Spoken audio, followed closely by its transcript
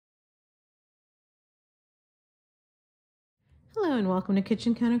Hello and welcome to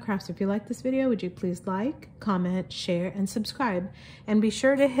Kitchen Counter Crafts. If you like this video, would you please like, comment, share, and subscribe. And be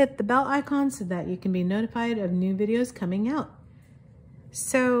sure to hit the bell icon so that you can be notified of new videos coming out.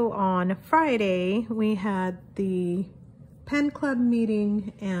 So on Friday, we had the pen club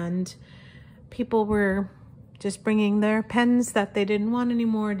meeting and people were just bringing their pens that they didn't want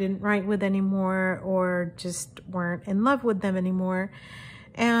anymore, didn't write with anymore, or just weren't in love with them anymore.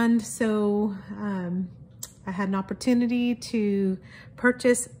 And so I had an opportunity to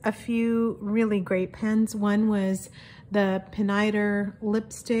purchase a few really great pens. One was the Piniter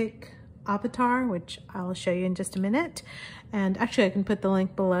lipstick avatar, which I'll show you in just a minute. And actually I can put the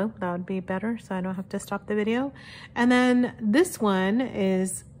link below. That would be better so I don't have to stop the video. And then this one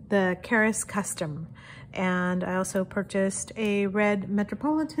is the Kustom. And I also purchased a red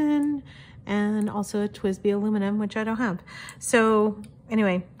Metropolitan and also a TWSBI aluminum, which I don't have. So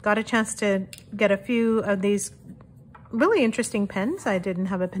anyway, got a chance to get a few of these really interesting pens. I didn't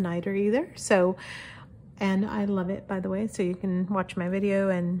have a Piniter either. So, and I love it, by the way. So you can watch my video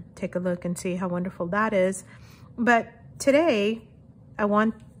and take a look and see how wonderful that is. But today I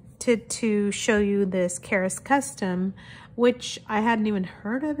wanted to show you this Kustom, which I hadn't even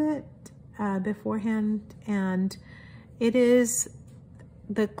heard of it beforehand. And it is,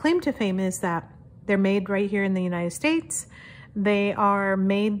 the claim to fame is that they're made right here in the United States. They are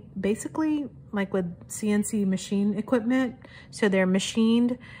made basically like with CNC machine equipment. So they're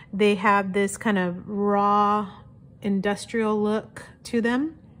machined. They have this kind of raw industrial look to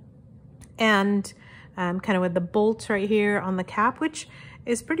them. And kind of with the bolts right here on the cap, which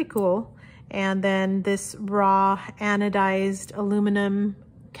is pretty cool. And then this raw anodized aluminum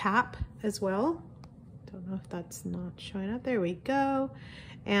cap as well. Don't know if that's not showing up. There we go.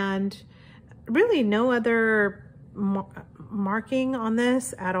 And really no other marking on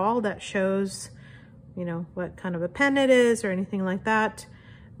this at all that shows, you know, what kind of a pen it is or anything like that.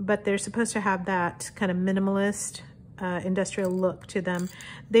 But they're supposed to have that kind of minimalist industrial look to them.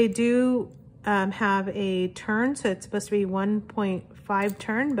 They do have a turn, so it's supposed to be 1.5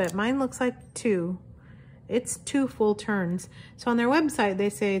 turn, but mine looks like 2. It's 2 full turns. So on their website, they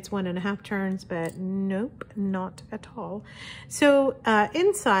say it's 1.5 turns, but nope, not at all. So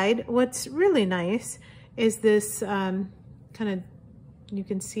inside, what's really nice is this kind of, you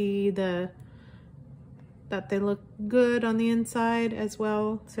can see that they look good on the inside as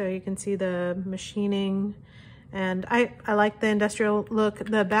well. So you can see the machining, and I like the industrial look.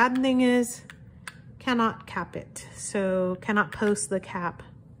 The bad thing is, cannot cap it. So cannot post the cap.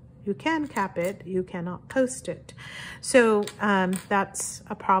 You can cap it, you cannot post it. So that's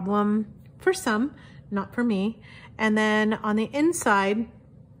a problem for some, not for me. And then on the inside,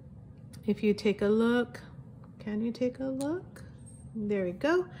 if you take a look, can you take a look? There we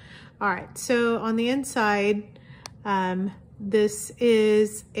go. All right, so on the inside, this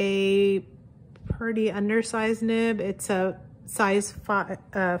is a pretty undersized nib. It's a size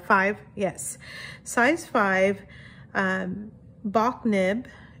 5, yes. Size 5 Bach nib,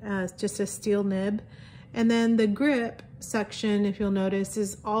 just a steel nib. And then the grip section, if you'll notice,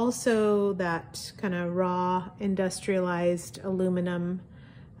 is also that kind of raw industrialized aluminum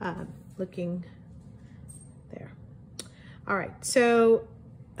looking there. All right, so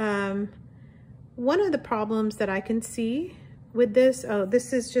one of the problems that I can see with this,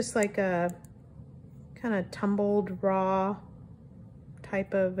 this is just like a kind of tumbled raw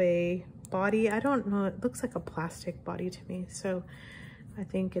type of a body. I don't know, it looks like a plastic body to me, so I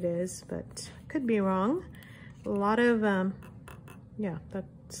think it is, but could be wrong. A lot of yeah,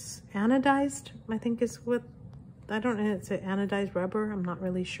 that's anodized, I think is what, I don't know, it's an anodized rubber, I'm not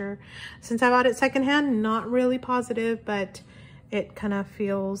really sure. Since I bought it secondhand, not really positive, but it kind of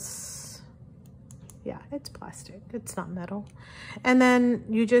feels, yeah, it's plastic, it's not metal. And then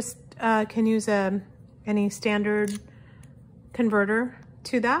you just can use any standard converter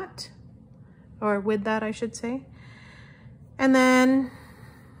to that, or with that, I should say. And then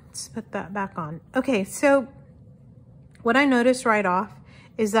let's put that back on. Okay, so what I noticed right off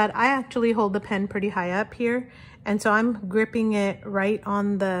is that I actually hold the pen pretty high up here, and so I'm gripping it right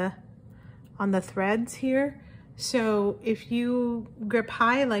on the threads here. So if you grip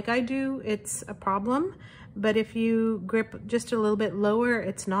high like I do, it's a problem, but if you grip just a little bit lower,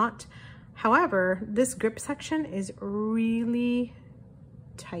 it's not. However, this grip section is really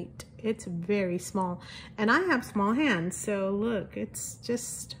tight. It's very small, and I have small hands, so look, it's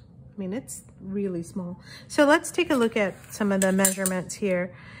just, I mean, it's really small. So let's take a look at some of the measurements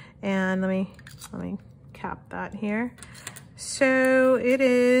here, and let me cap that here. So it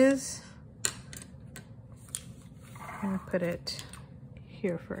is, I'm gonna put it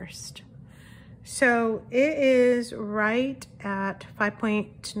here first. So it is right at 5.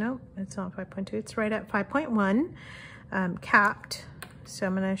 No, it's not 5.2. It's right at 5.1 capped. So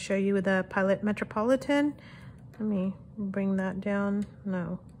I'm going to show you the Pilot Metropolitan. Let me bring that down.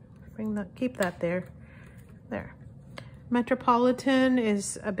 No, keep that there. There. Metropolitan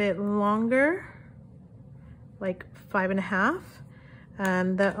is a bit longer, like 5.5.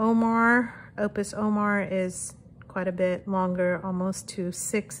 The Opus Omar is quite a bit longer, almost to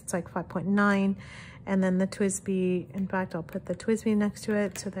 6. It's like 5.9. And then the TWSBI, in fact, I'll put the TWSBI next to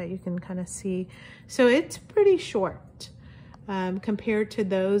it so that you can kind of see. So it's pretty short compared to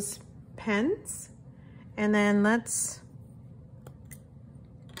those pens. And then let's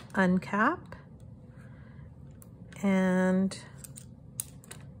uncap. And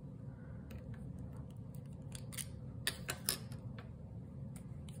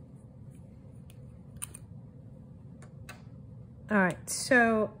all right,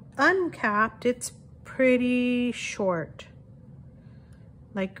 so uncapped, it's pretty short,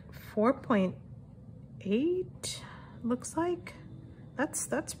 like 4.8 looks like.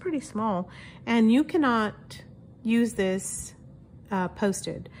 That's pretty small, and you cannot use this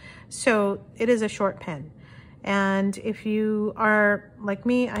posted. So it is a short pen. And if you are like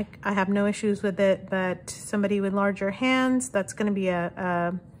me, I have no issues with it, but somebody with larger hands, that's going to be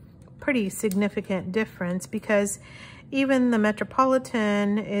a pretty significant difference, because even the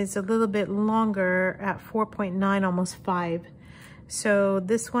Metropolitan is a little bit longer at 4.9, almost 5. So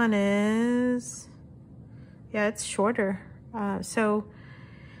this one is, yeah, it's shorter. So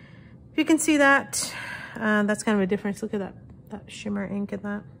if you can see that, that's kind of a difference. Look at that shimmer ink in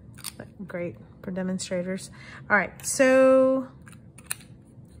that. Great for demonstrators. All right, so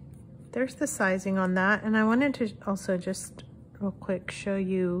there's the sizing on that. And I wanted to also just real quick show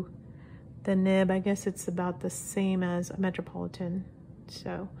you the nib. I guess it's about the same as a Metropolitan.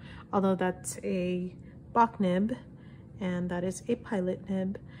 So, although that's a Bach nib and that is a Pilot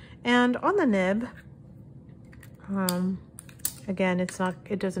nib. And on the nib, again,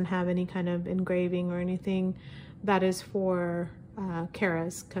 it doesn't have any kind of engraving or anything. That is for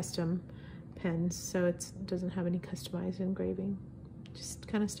Kara's custom pens, so it doesn't have any customized engraving, just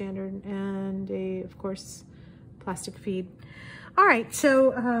kind of standard, and of course, plastic feed. All right,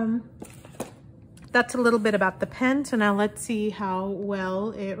 so that's a little bit about the pen. So now let's see how well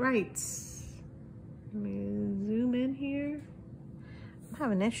it writes. Let me zoom in here. I'm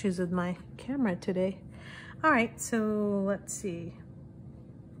having issues with my camera today. All right, so let's see.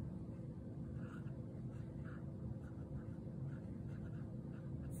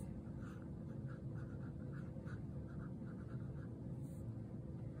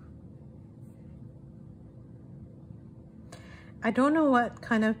 I don't know what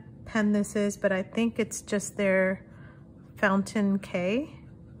kind of pen this is, but I think it's just their Fountain K.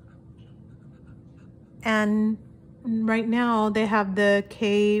 And right now they have the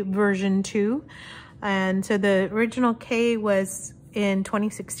K version 2. And so the original K was in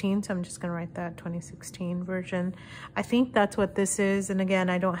 2016. So I'm just gonna write that 2016 version. I think that's what this is. And again,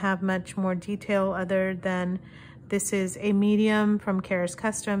 I don't have much more detail other than this is a medium from Kara's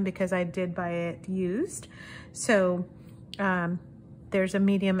Kustom, because I did buy it used. So there's a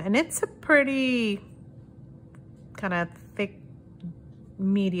medium, and it's a pretty kind of thick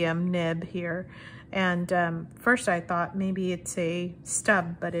medium nib here. And first I thought maybe it's a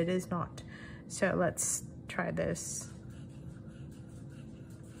stub, but it is not. So let's try this.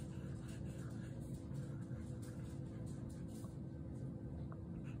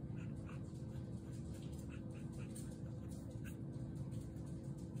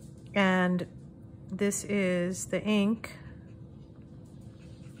 And this is the ink.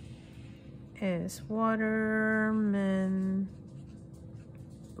 Is Waterman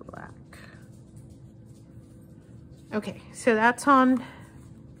Black. Okay, so that's on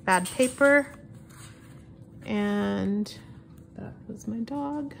bad paper. And that was my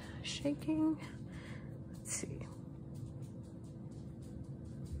dog shaking. Let's see.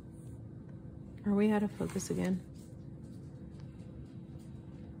 Are we out of focus again?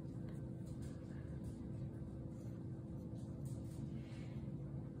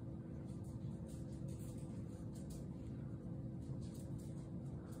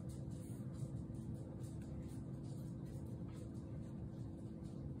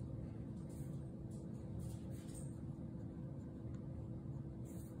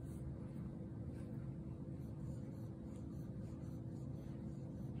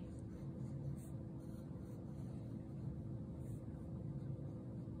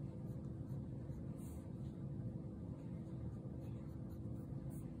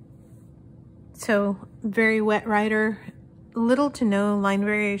 So very wet writer. little to no line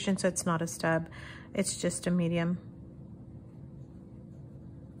variation, so it's not a stub. It's just a medium.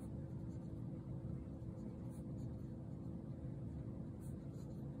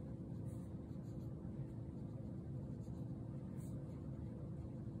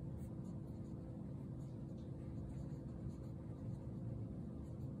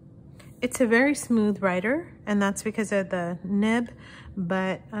 It's a very smooth writer, and that's because of the nib,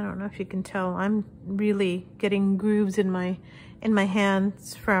 but I don't know if you can tell, I'm really getting grooves in my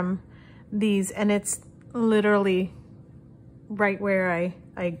hands from these, and it's literally right where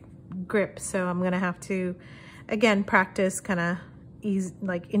I grip, so I'm gonna have to, again, practice kind of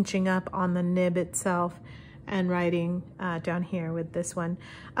like inching up on the nib itself and writing down here with this one.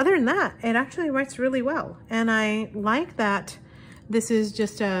 Other than that, it actually writes really well, and I like that this is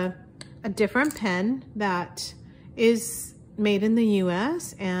just a different pen that is made in the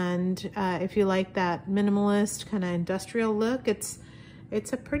US, and if you like that minimalist kind of industrial look, it's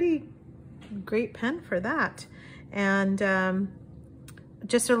a pretty great pen for that. And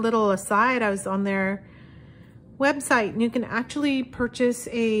just a little aside, I was on their website, and you can actually purchase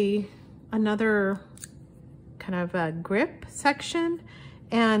another kind of a grip section,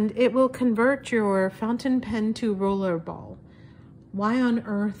 and it will convert your fountain pen to roller ball. Why on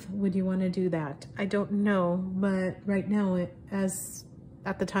earth would you want to do that? I don't know, but right now, as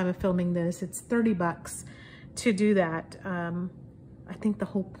at the time of filming this, it's 30 bucks to do that. I think the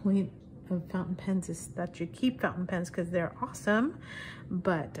whole point of fountain pens is that you keep fountain pens because they're awesome.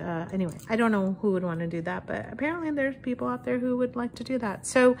 But anyway, I don't know who would want to do that, but apparently there's people out there who would like to do that.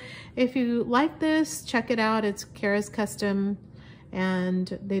 So if you like this, check it out. It's Kara's Kustom,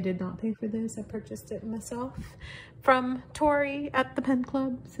 and they did not pay for this. I purchased it myself from Tori at the Pen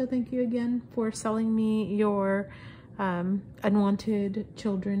Club. So thank you again for selling me your unwanted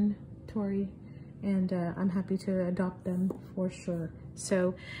children, Tori, and I'm happy to adopt them for sure.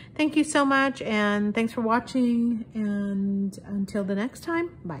 So thank you so much, and thanks for watching, and until the next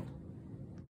time, bye.